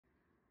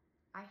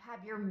I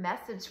have your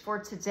message for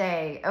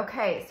today.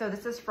 Okay, so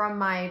this is from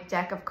my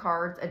deck of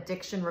cards,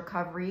 Addiction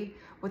Recovery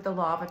with the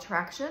Law of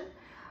Attraction.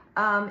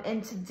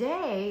 And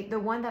today, the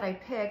one that I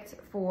picked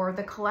for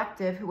the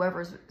collective,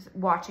 whoever's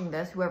watching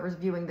this, whoever's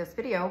viewing this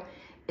video,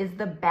 is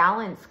the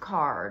Balance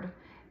card.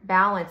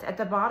 Balance. At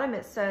the bottom,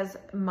 it says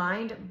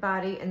mind,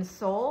 body, and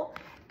soul.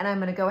 And I'm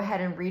going to go ahead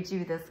and read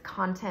you this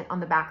content on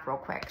the back real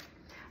quick.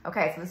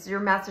 Okay, so this is your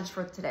message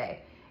for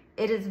today.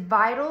 It is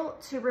vital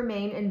to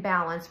remain in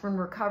balance when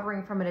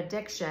recovering from an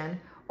addiction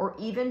or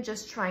even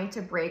just trying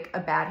to break a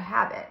bad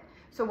habit.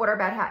 So what are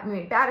bad habits? I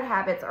mean, bad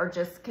habits are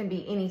can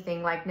be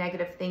anything like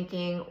negative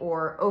thinking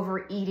or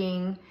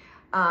overeating,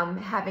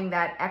 having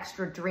that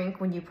extra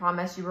drink when you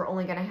promised you were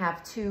only going to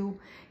have two,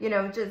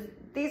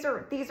 these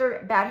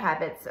are bad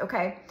habits.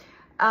 Okay.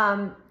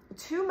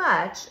 Too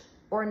much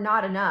or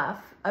not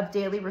enough of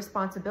daily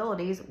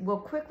responsibilities will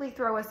quickly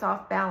throw us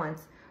off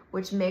balance,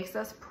 which makes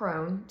us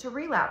prone to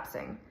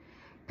relapsing.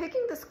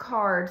 Picking this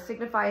card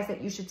signifies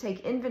that you should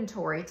take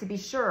inventory to be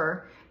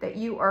sure that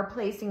you are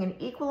placing an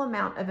equal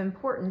amount of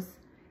importance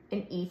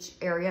in each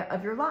area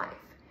of your life.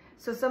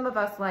 So some of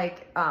us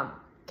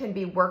can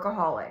be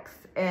workaholics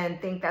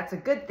and think that's a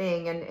good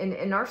thing. And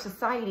in our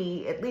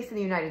society, at least in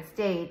the United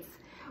States,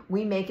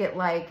 we make it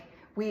like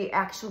we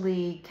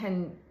actually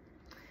can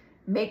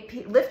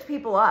lift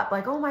people up.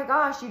 Like, oh my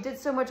gosh, you did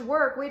so much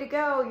work, way to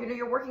go.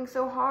 You're working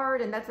so hard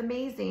and that's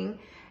amazing.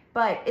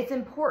 But it's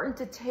important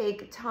to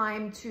take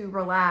time to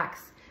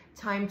relax,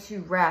 time to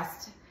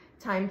rest,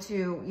 time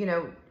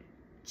to,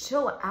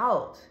 chill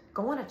out,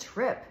 go on a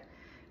trip,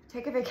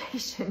 take a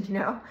vacation,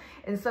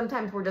 and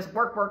sometimes we're just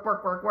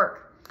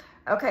work.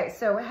 Okay,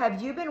 so have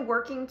you been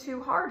working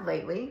too hard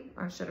lately?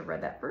 I should have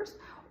read that first.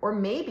 Or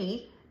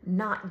maybe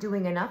not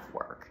doing enough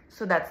work.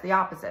 So that's the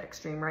opposite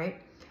extreme,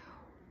 right?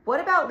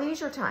 What about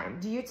leisure time?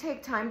 Do you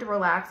take time to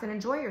relax and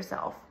enjoy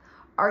yourself?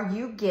 Are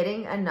you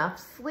getting enough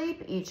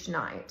sleep each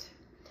night?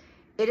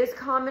 It is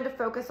common to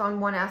focus on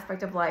one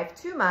aspect of life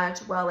too much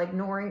while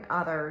ignoring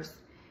others.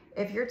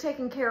 If you're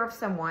taking care of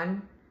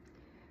someone,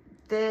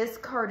 this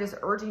card is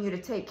urging you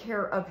to take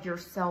care of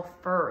yourself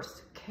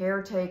first.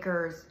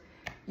 Caretakers.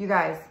 You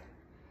guys,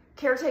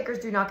 caretakers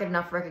do not get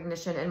enough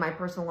recognition, in my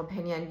personal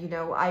opinion.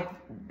 I've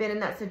been in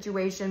that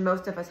situation.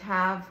 Most of us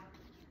have,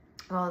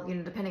 well,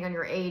 depending on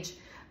your age.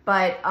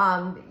 But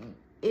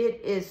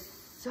it is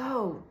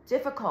so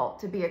difficult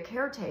to be a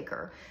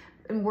caretaker.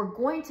 And we're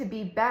going to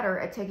be better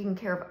at taking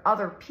care of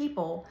other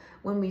people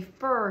when we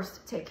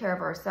first take care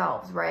of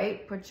ourselves,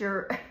 right? Put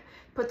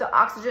the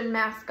oxygen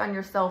mask on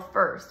yourself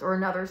first. Or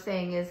another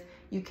saying is,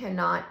 you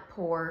cannot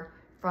pour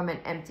from an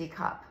empty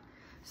cup.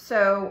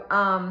 So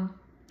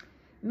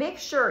make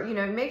sure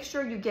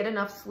you get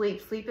enough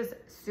sleep. Sleep is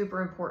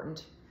super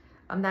important.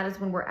 That is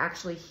when we're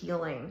actually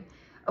healing.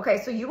 Okay,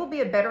 so you will be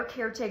a better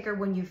caretaker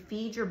when you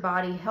feed your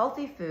body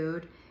healthy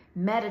food,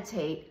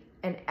 meditate,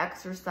 and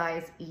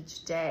exercise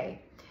each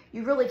day.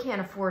 You really can't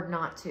afford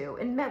not to.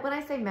 And when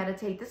I say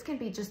meditate, this can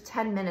be just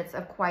 10 minutes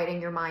of quieting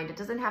your mind. It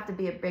doesn't have to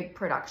be a big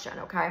production,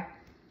 okay?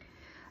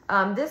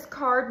 This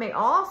card may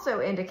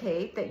also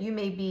indicate that you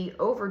may be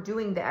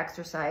overdoing the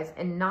exercise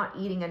and not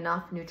eating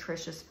enough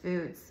nutritious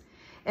foods.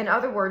 In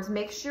other words,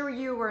 make sure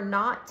you are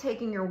not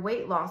taking your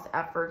weight loss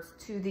efforts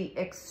to the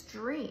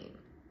extreme,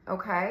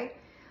 okay?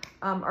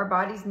 Our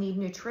bodies need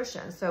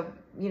nutrition. So,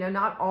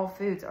 not all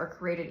foods are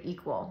created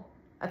equal.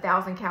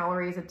 1,000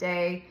 calories a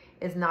day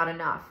is not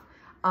enough.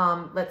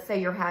 Let's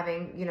say you're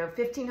having,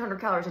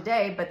 1,500 calories a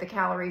day, but the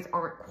calories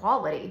aren't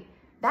quality.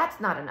 That's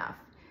not enough.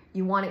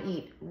 You want to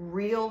eat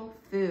real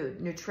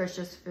food,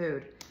 nutritious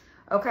food.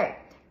 Okay,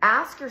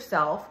 ask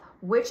yourself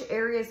which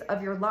areas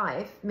of your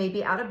life may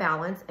be out of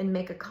balance and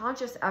make a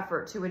conscious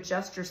effort to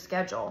adjust your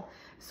schedule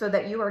so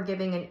that you are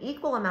giving an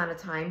equal amount of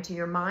time to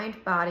your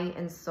mind, body,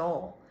 and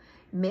soul.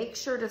 Make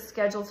sure to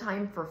schedule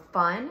time for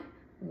fun,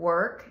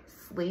 work,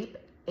 sleep,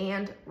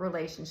 and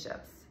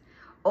relationships.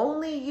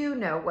 Only you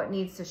know what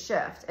needs to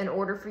shift in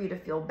order for you to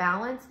feel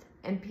balanced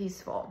and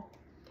peaceful.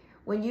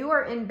 When you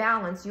are in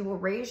balance, you will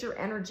raise your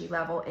energy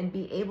level and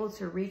be able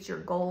to reach your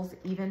goals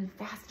even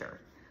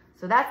faster.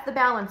 So that's the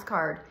Balance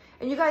card.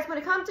 And you guys, when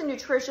it comes to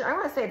nutrition, I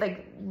want to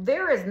say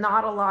there is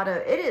not a lot of,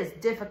 it is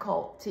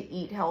difficult to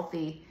eat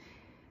healthy,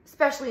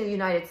 especially in the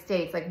United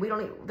States.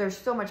 There's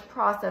so much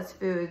processed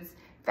foods,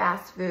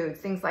 fast foods,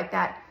 things like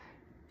that.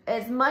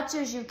 As much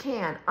as you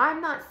can.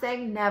 I'm not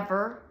saying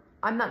never.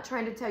 I'm not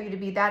trying to tell you to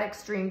be that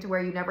extreme to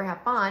where you never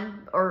have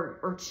fun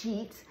or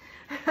cheat.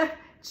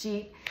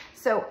 Cheat.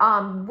 So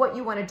what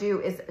you want to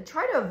do is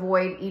try to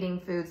avoid eating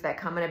foods that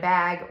come in a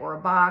bag or a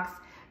box,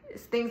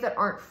 things that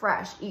aren't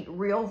fresh. Eat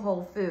real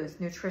whole foods,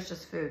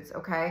 nutritious foods,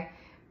 okay?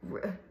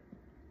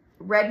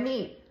 Red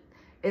meat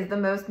is the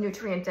most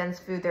nutrient-dense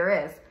food there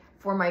is.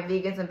 For my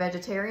vegans and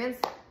vegetarians,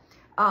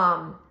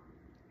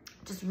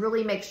 just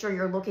really make sure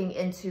you're looking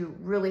into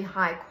really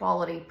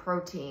high-quality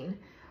protein.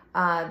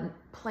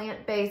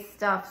 Plant-based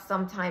stuff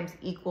sometimes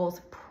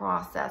equals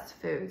processed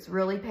foods.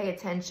 Really pay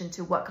attention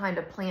to what kind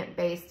of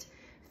plant-based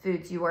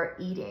foods you are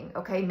eating,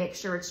 okay? Make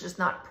sure it's just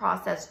not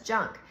processed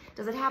junk.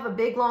 Does it have a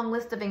big long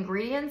list of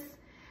ingredients?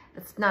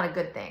 It's not a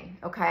good thing,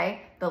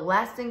 okay? The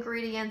less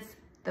ingredients,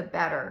 the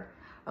better.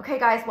 Okay,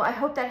 guys, well, I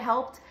hope that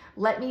helped.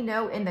 Let me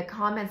know in the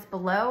comments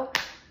below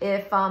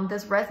if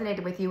this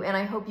resonated with you, and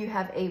I hope you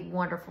have a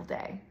wonderful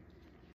day.